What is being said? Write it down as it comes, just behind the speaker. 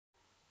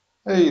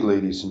Hey,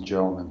 ladies and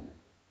gentlemen,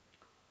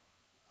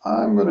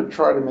 I'm going to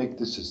try to make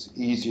this as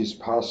easy as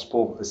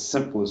possible, as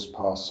simple as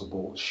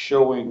possible,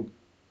 showing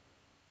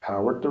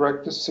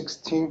PowerDirector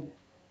 16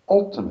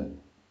 Ultimate.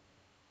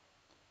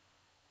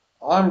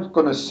 I'm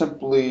going to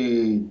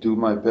simply do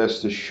my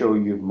best to show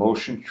you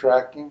motion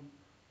tracking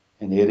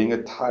and adding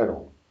a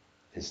title.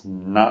 It's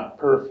not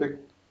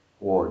perfect,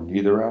 or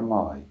neither am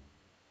I.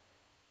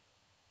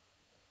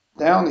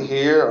 Down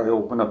here, I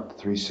open up the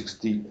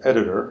 360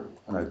 editor,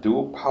 and I do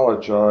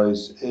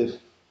apologize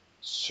if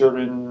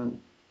certain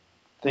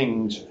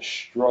things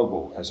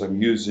struggle as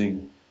I'm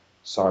using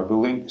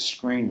Cyberlink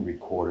screen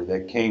recorder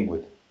that came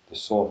with the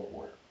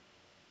software.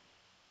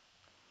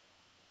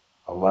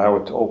 Allow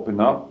it to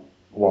open up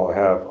while I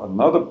have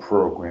another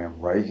program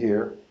right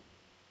here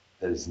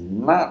that is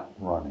not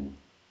running.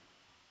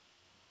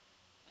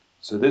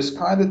 So this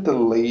kind of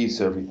delays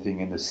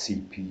everything in the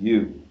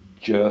CPU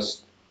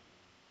just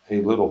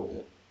a little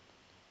bit.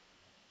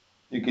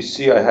 You can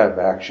see I have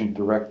Action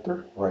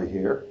Director right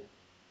here.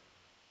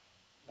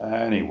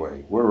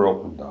 Anyway, we're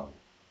opened up.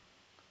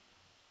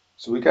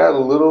 So we got a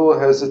little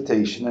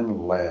hesitation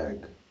and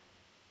lag.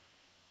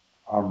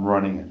 I'm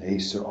running an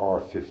Acer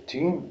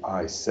R15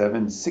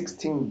 i7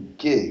 16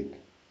 gig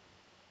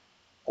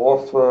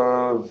off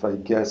of, I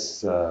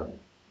guess, a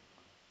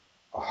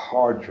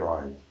hard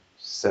drive,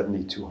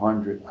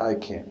 7200. I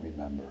can't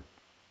remember.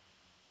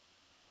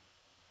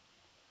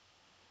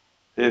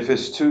 If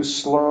it's too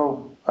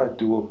slow, I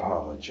do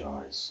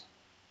apologize.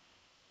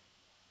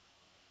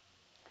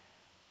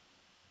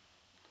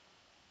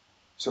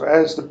 So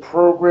as the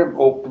program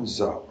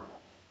opens up,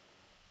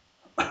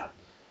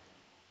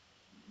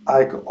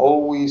 I can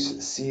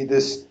always see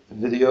this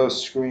video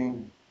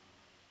screen,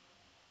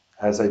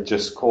 as I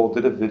just called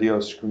it a video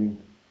screen.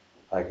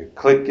 I could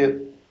click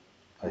it,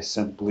 I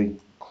simply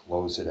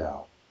close it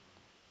out.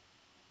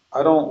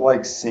 I don't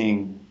like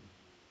seeing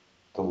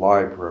the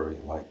library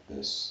like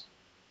this.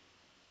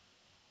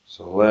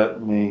 So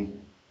let me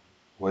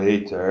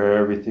wait till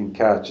everything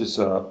catches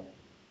up.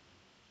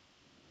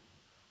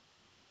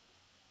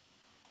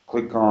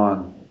 Click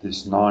on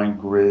this 9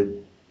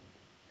 grid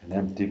and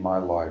empty my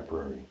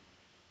library.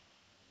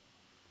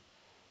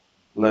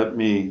 Let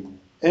me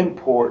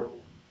import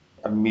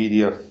a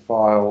media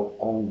file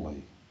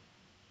only.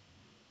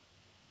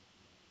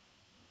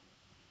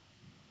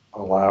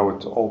 Allow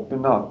it to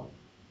open up.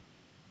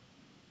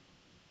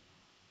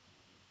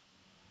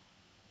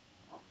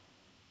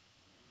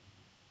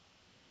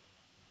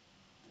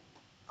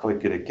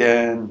 Click it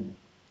again.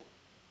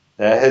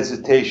 That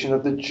hesitation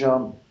of the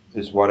jump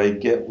is what I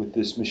get with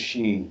this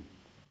machine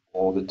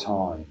all the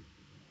time.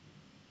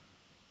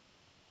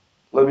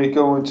 Let me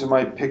go into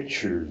my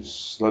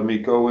pictures. Let me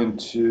go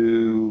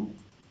into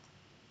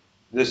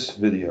this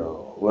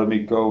video. Let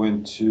me go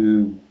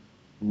into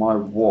my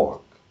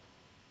walk.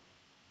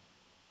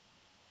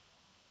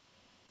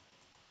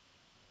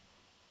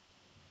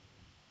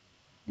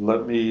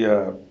 Let me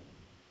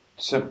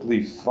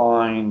simply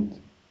find,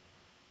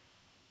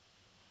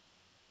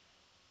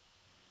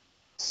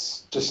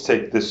 just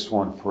take this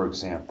one for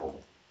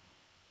example.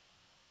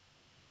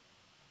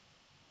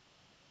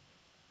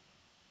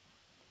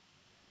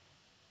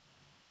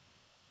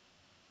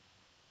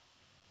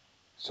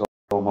 So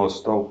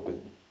almost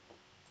open.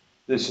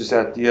 This is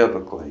at the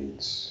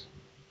Everglades.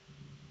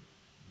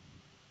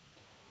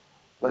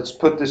 Let's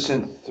put this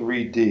in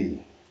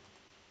 3D.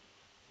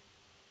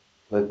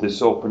 Let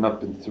this open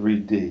up in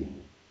 3D.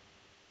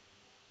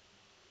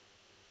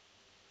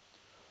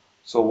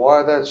 So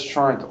while that's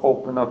trying to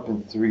open up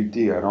in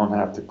 3D, I don't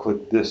have to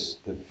click this,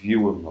 the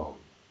viewer mode.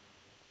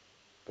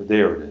 But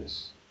there it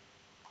is.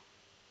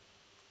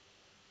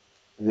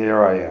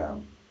 There I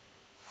am.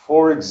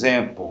 For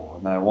example,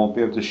 and I won't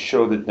be able to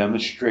show the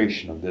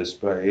demonstration of this,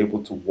 but I'm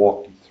able to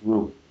walk you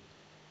through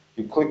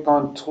it. You click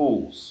on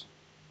Tools.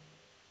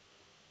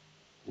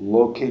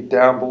 Locate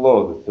down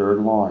below the third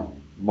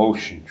line,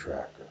 Motion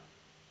Tracker.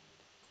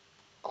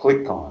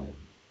 Click on it.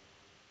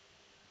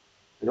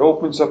 It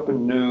opens up a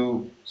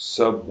new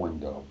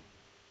sub-window.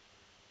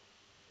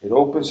 It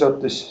opens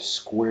up this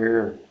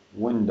square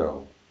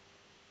window.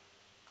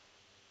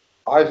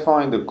 I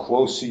find the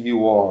closer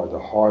you are, the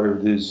harder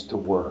it is to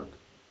work.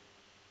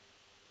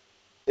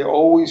 It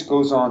always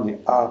goes on the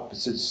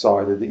opposite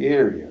side of the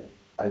area.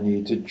 I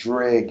need to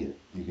drag it.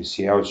 You can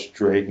see how it's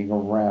dragging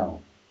around.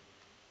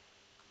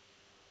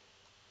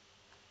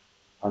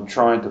 I'm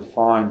trying to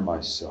find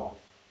myself.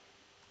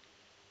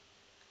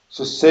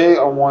 So say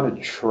I want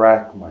to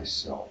track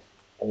myself.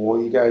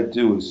 All you gotta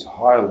do is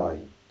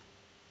highlight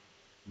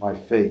my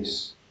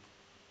face.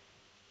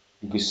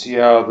 You can see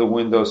how the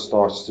window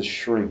starts to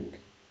shrink.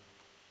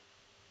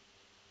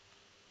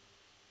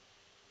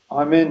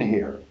 I'm in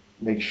here.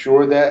 Make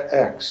sure that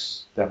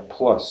X, that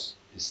plus,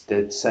 is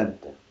dead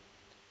center.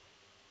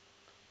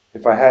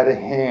 If I had a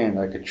hand,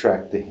 I could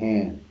track the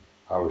hand.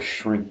 I would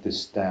shrink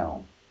this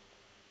down.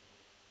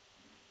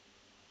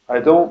 I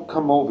don't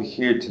come over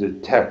here to the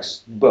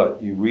text,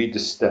 but you read the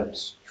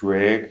steps.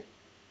 Drag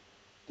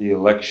the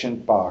election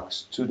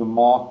box to the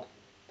mark,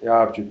 the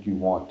object you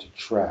want to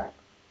track.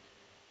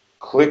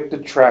 click the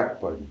track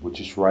button, which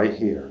is right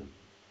here.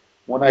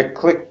 When I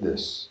click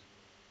this,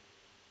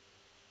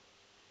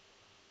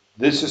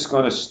 this is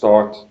going to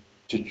start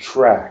to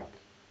track.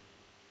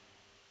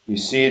 You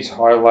see it's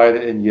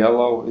highlighted in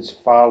yellow, it's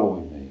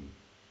following me.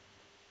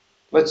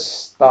 Let's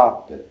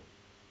stop it.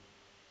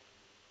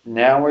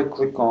 Now I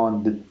click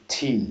on the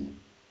T.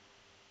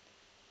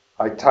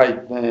 I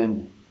type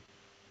in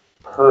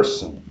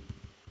person.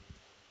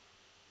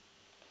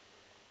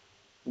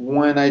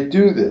 When I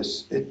do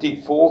this, it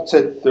defaults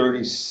at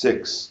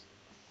 36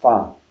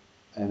 font,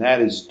 and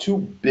that is too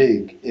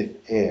big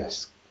if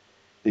asked.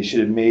 They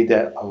should have made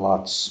that a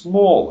lot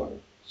smaller.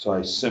 So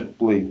I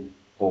simply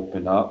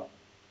open up,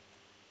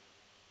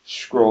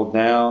 scroll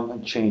down,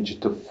 and change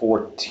it to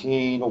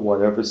 14 or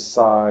whatever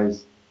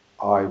size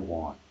I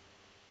want.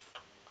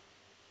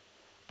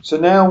 So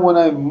now when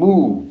I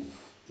move,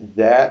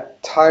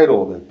 that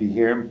title that be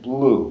here in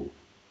blue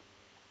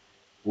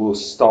will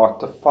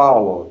start to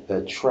follow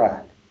that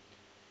track.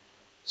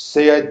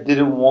 Say I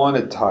didn't want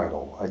a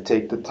title. I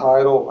take the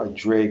title, I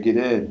drag it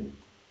in.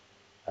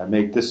 I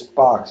make this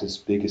box as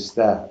big as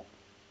that.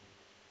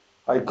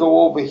 I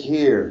go over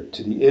here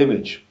to the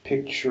image,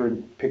 picture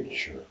in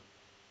picture.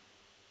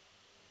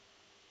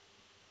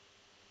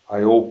 I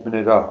open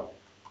it up.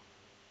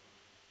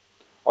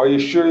 Are you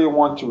sure you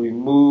want to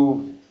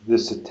remove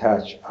this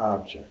attached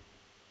object?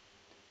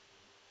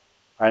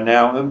 I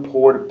now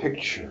import a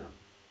picture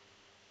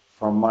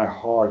from my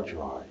hard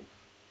drive.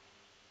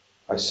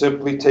 I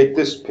simply take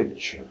this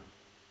picture.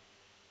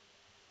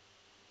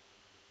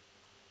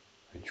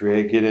 I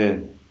drag it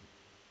in,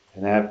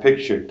 and that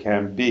picture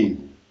can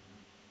be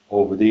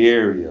over the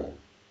area,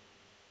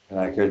 and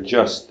I can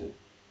adjust it, and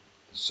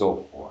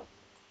so forth.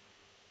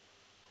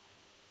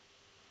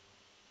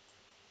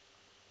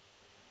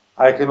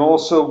 I can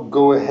also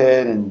go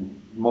ahead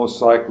and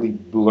most likely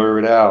blur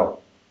it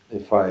out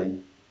if I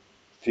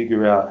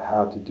figure out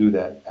how to do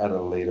that at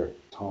a later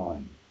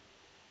time.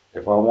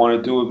 If I want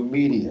to do a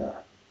media,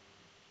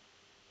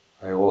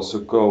 I also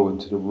go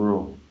into the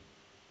room.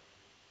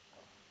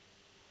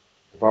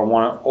 If I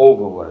want an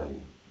overlay,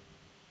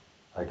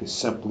 I can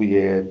simply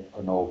add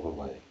an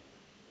overlay.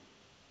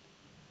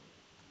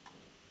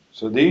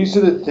 So these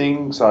are the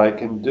things I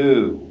can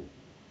do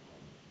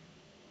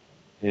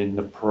in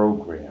the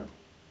program.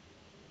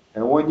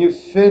 And when you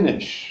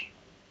finish,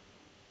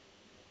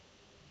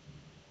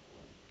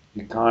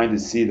 you kind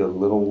of see the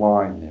little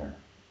line there.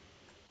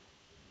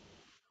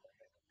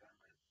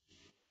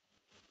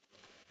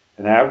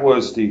 And that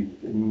was the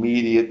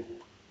immediate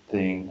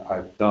thing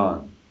I've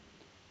done.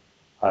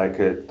 I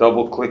could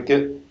double click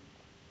it,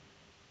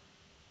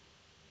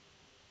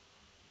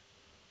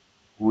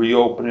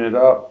 reopen it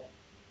up,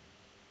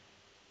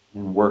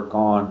 and work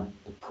on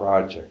the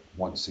project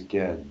once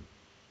again.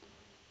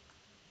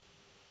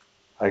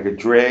 I could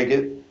drag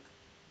it,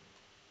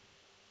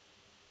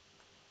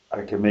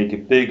 I can make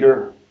it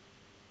bigger,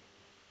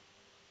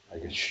 I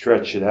can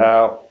stretch it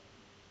out,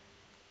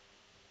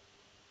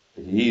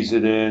 I can ease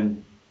it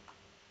in,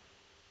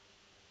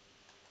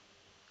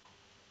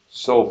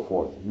 so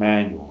forth,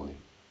 manually.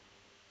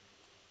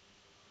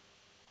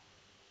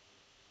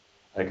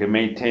 I can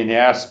maintain the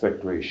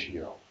aspect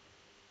ratio,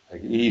 I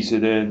can ease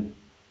it in,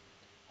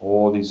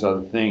 all these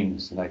other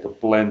things, and I can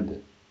blend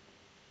it.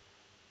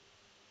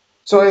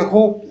 So I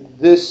hope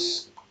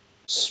this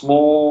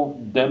small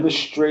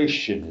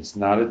demonstration is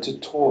not a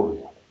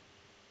tutorial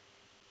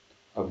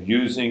of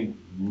using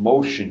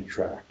motion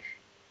tracker,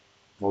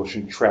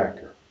 located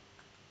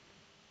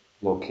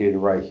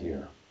right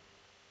here.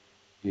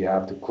 You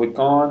have to click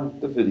on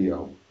the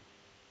video,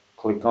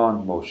 click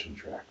on motion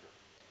tracker.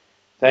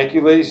 Thank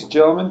you, ladies and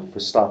gentlemen, for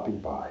stopping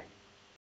by.